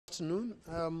afternoon.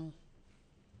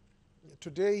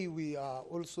 Today we are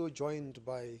also joined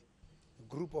by a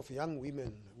group of young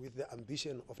women with the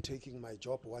ambition of taking my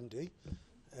job one day.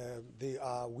 They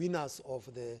are winners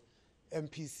of the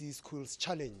MPC Schools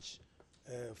Challenge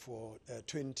for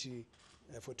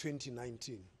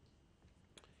 2019.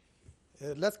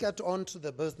 Let's get on to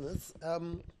the business.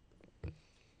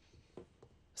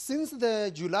 Since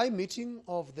the July meeting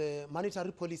of the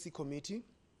Monetary Policy Committee,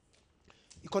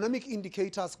 economic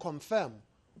indicators confirm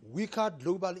weaker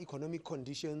global economic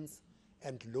conditions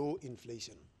and low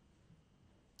inflation.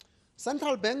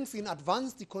 Central banks in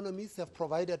advanced economies have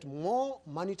provided more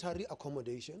monetary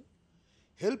accommodation,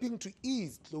 helping to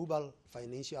ease global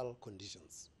financial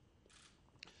conditions.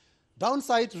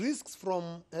 Downside risks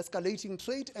from escalating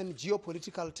trade and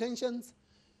geopolitical tensions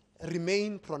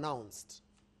remain pronounced.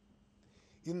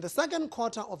 In the second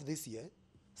quarter of this year,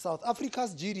 South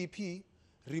Africa's GDP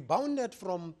rebounded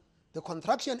from the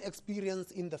contraction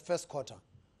experienced in the first quarter,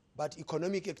 but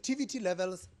economic activity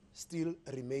levels still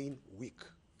remain weak.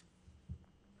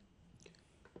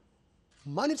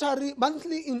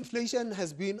 Monthly inflation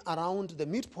has been around the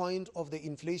midpoint of the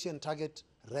inflation target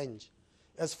range,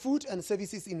 as food and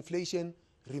services inflation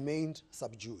remained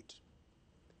subdued.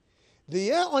 The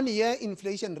year-on-year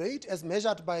inflation rate, as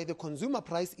measured by the Consumer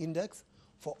Price Index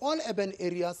for all urban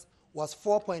areas, was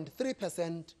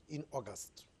 4.3% in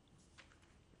August.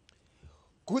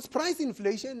 Goods price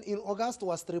inflation in August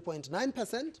was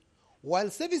 3.9%, while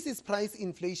services price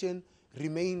inflation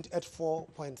remained at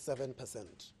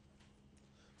 4.7%.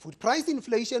 Food price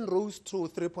inflation rose to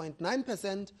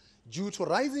 3.9% due to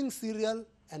rising cereal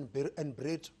and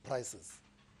bread prices.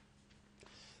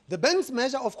 The bank's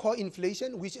measure of core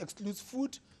inflation, which excludes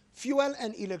food, fuel,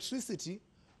 and electricity,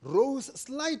 rose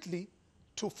slightly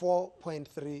to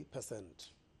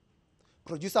 4.3%.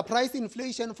 Producer price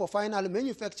inflation for final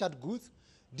manufactured goods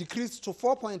decreased to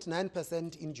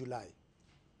 4.9% in July.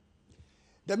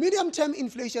 The medium-term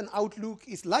inflation outlook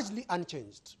is largely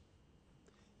unchanged.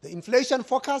 The inflation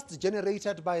forecast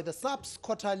generated by the SARB's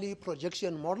quarterly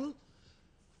projection model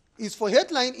is for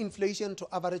headline inflation to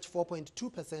average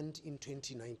 4.2% in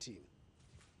 2019.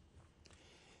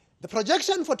 The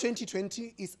projection for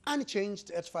 2020 is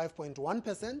unchanged at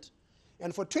 5.1%,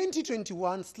 and for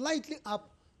 2021 slightly up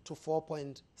to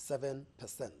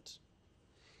 4.7%.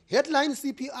 Headline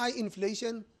CPI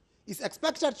inflation is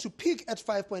expected to peak at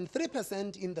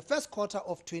 5.3% in the first quarter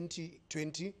of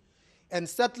 2020 and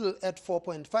settle at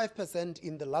 4.5%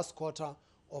 in the last quarter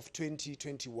of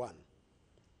 2021.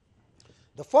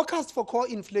 The forecast for core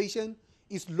inflation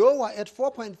is lower at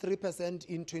 4.3%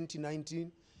 in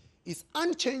 2019, is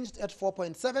unchanged at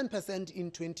 4.7%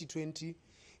 in 2020,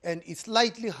 and is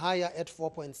slightly higher at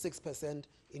 4.6%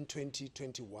 in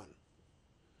 2021.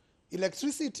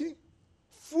 Electricity,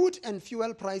 food and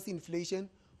fuel price inflation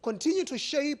continue to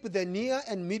shape the near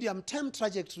and medium-term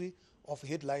trajectory of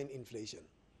headline inflation.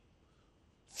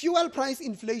 Fuel price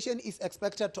inflation is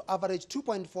expected to average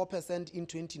 2.4% in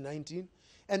 2019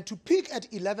 and to peak at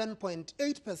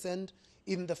 11.8%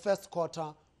 in the first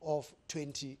quarter of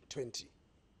 2020.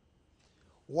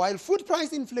 While food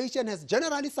price inflation has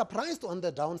generally surprised on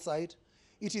the downside,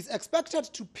 it is expected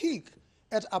to peak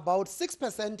at about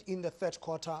 6% in the third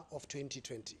quarter of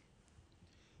 2020.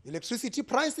 Electricity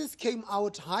prices came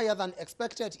out higher than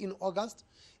expected in August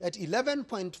at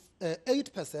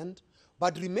 11.8%,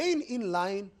 but remain in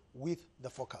line with the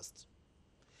forecast.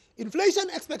 Inflation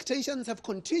expectations have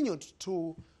continued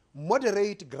to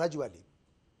moderate gradually.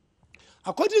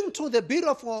 According to the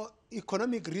Bureau for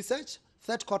Economic Research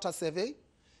third quarter survey,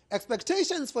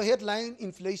 expectations for headline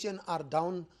inflation are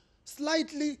down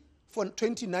slightly for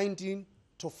 2019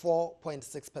 to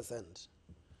 4.6%.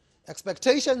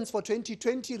 Expectations for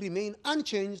 2020 remain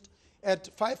unchanged at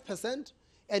 5%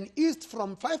 and eased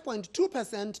from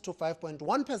 5.2% to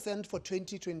 5.1% for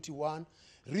 2021,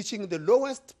 reaching the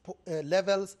lowest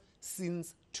levels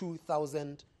since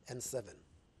 2007.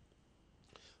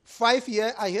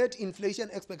 5-year ahead inflation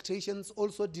expectations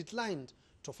also declined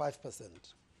to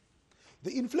 5%.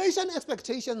 The inflation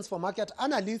expectations for market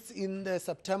analysts in the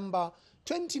September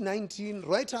 2019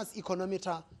 Reuters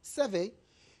Econometer survey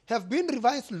have been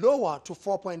revised lower to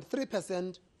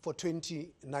 4.3% for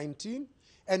 2019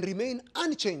 and remain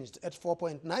unchanged at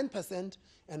 4.9%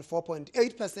 and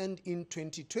 4.8% in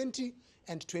 2020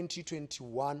 and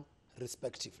 2021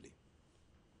 respectively.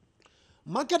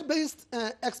 Market-based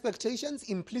expectations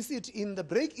implicit in the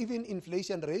break-even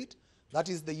inflation rate, that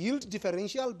is the yield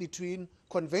differential between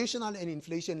conventional and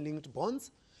inflation-linked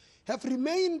bonds, have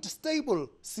remained stable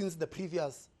since the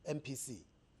previous MPC.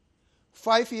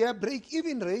 5-year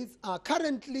break-even rates are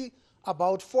currently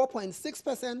about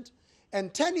 4.6%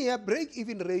 and 10-year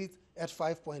break-even rates at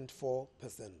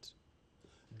 5.4%.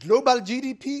 Global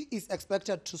GDP is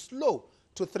expected to slow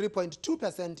to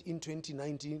 3.2% in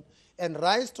 2019 and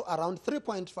rise to around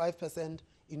 3.5%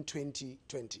 in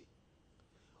 2020.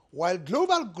 While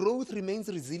global growth remains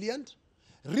resilient,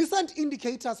 recent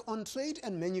indicators on trade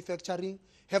and manufacturing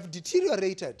have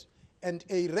deteriorated, and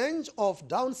a range of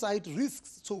downside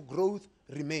risks to growth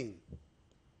remain.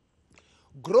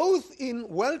 Growth in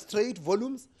world trade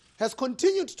volumes has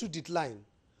continued to decline,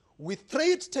 with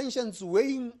trade tensions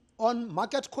weighing on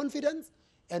market confidence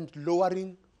and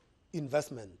lowering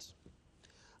investment.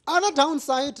 Other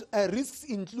downside risks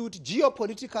include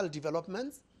geopolitical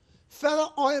developments, further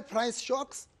oil price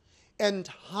shocks, and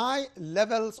high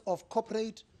levels of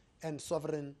corporate and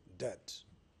sovereign debt.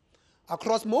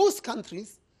 Across most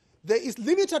countries, there is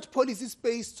limited policy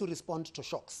space to respond to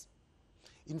shocks.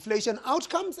 Inflation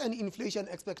outcomes and inflation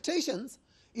expectations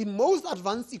in most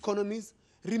advanced economies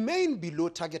remain below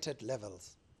targeted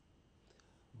levels.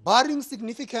 Barring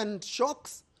significant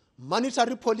shocks,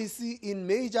 monetary policy in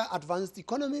major advanced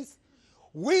economies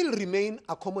will remain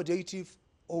accommodative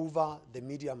over the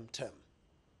medium term.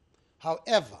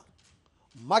 However,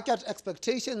 market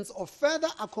expectations of further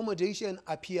accommodation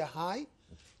appear high,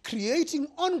 creating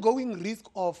ongoing risk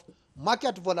of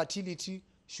market volatility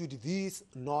should these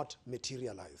not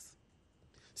materialize.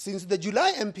 Since the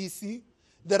July MPC,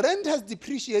 the rand has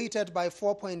depreciated by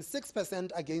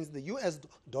 4.6% against the US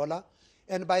dollar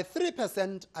and by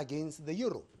 3% against the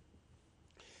euro.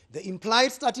 The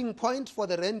implied starting point for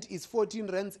the rand is 14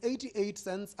 rands 88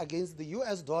 cents against the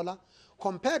US dollar,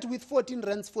 compared with 14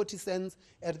 rands 40 cents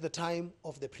at the time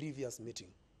of the previous meeting.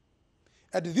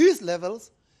 At these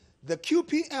levels, the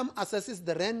QPM assesses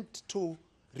the rand to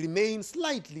remain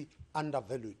slightly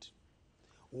undervalued.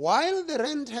 While the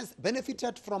rand has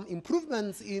benefited from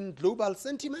improvements in global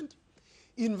sentiment,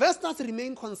 investors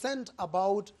remain concerned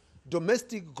about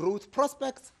domestic growth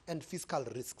prospects and fiscal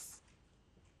risks.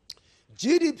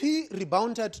 GDP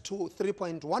rebounded to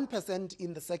 3.1%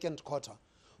 in the second quarter,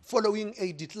 following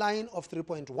a decline of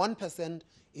 3.1%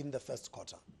 in the first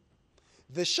quarter.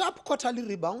 The sharp quarterly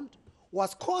rebound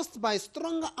was caused by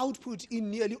stronger output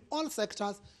in nearly all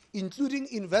sectors, including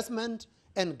investment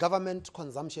and government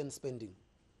consumption spending.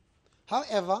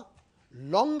 However,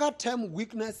 longer-term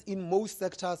weakness in most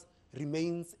sectors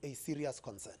remains a serious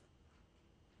concern.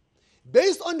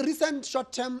 Based on recent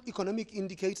short-term economic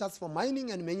indicators for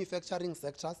mining and manufacturing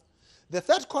sectors, the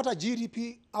third quarter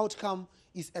GDP outcome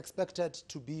is expected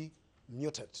to be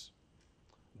muted.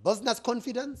 Business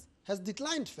confidence has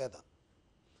declined further.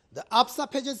 The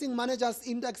ABSA Purchasing Managers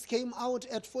Index came out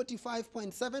at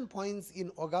 45.7 points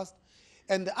in August,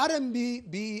 and the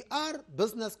RMB BER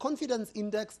Business Confidence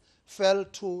Index fell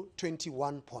to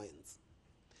 21 points.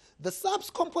 The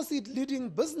SARB's Composite Leading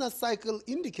Business Cycle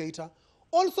Indicator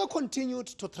also continued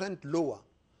to trend lower,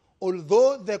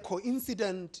 although the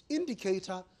coincident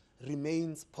indicator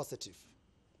remains positive.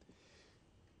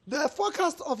 The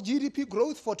forecast of GDP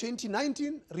growth for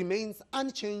 2019 remains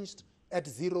unchanged at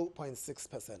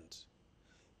 0.6%.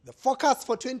 The forecasts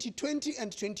for 2020 and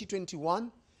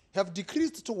 2021 have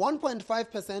decreased to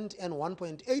 1.5% and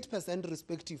 1.8%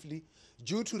 respectively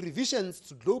due to revisions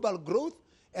to global growth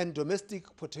and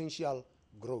domestic potential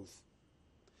growth.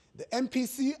 The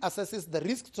MPC assesses the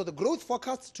risks to the growth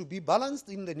forecast to be balanced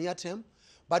in the near term,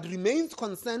 but remains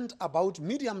concerned about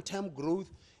medium-term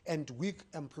growth and weak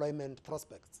employment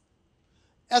prospects.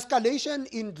 Escalation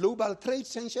in global trade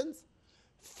tensions,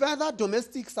 further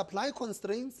domestic supply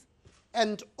constraints,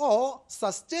 and/or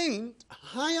sustained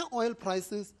higher oil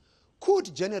prices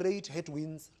could generate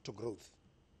headwinds to growth.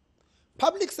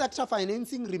 Public sector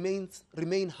financing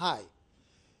remain high.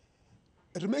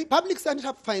 Public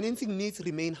sector financing needs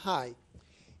remain high,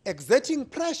 exerting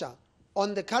pressure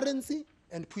on the currency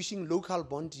and pushing local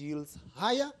bond yields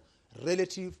higher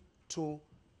relative to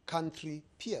country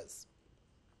peers.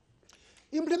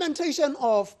 Implementation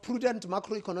of prudent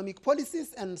macroeconomic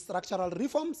policies and structural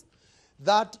reforms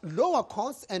that lower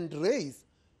costs and raise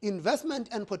investment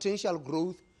and potential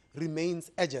growth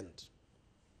remains urgent.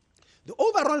 The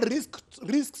overall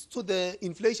risks to the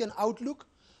inflation outlook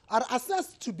are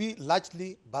assessed to be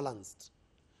largely balanced.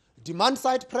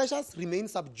 Demand-side pressures remain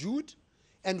subdued,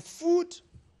 and food,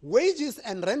 wages,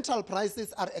 and rental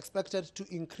prices are expected to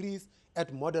increase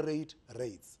at moderate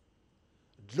rates.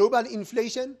 Global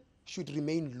inflation should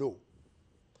remain low.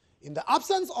 In the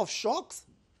absence of shocks,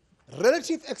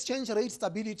 relative exchange rate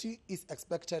stability is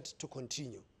expected to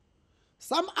continue.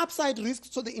 Some upside risks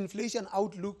to the inflation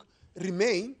outlook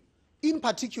remain, in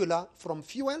particular from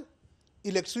fuel,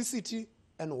 electricity,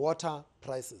 and water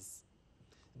prices.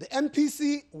 The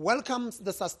MPC welcomes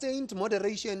the sustained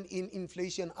moderation in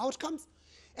inflation outcomes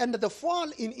and the fall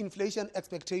in inflation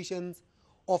expectations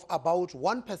of about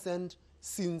 1%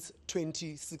 since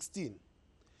 2016.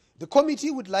 The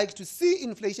committee would like to see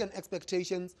inflation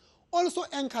expectations also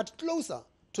anchored closer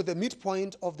to the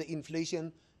midpoint of the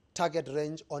inflation target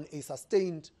range on a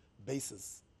sustained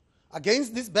basis.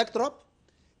 Against this backdrop,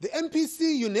 the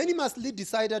MPC unanimously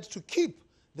decided to keep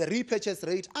the repurchase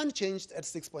rate unchanged at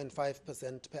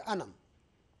 6.5% per annum.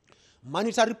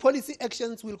 Monetary policy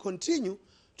actions will continue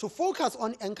to focus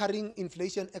on anchoring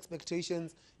inflation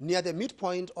expectations near the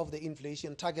midpoint of the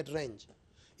inflation target range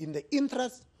in the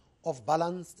interest of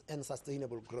balanced and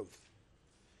sustainable growth.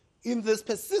 In this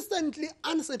persistently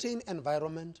uncertain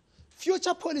environment,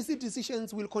 future policy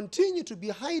decisions will continue to be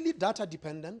highly data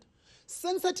dependent,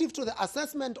 sensitive to the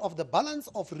assessment of the balance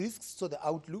of risks to the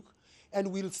outlook,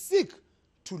 and will seek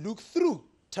to look through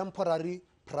temporary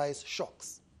price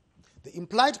shocks. The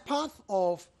implied path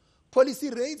of policy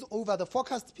rates over the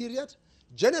forecast period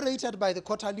generated by the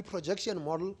quarterly projection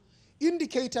model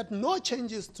indicated no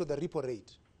changes to the repo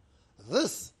rate.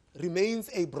 This remains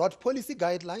a broad policy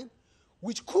guideline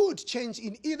which could change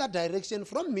in either direction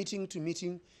from meeting to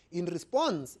meeting in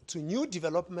response to new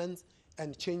developments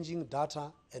and changing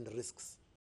data and risks.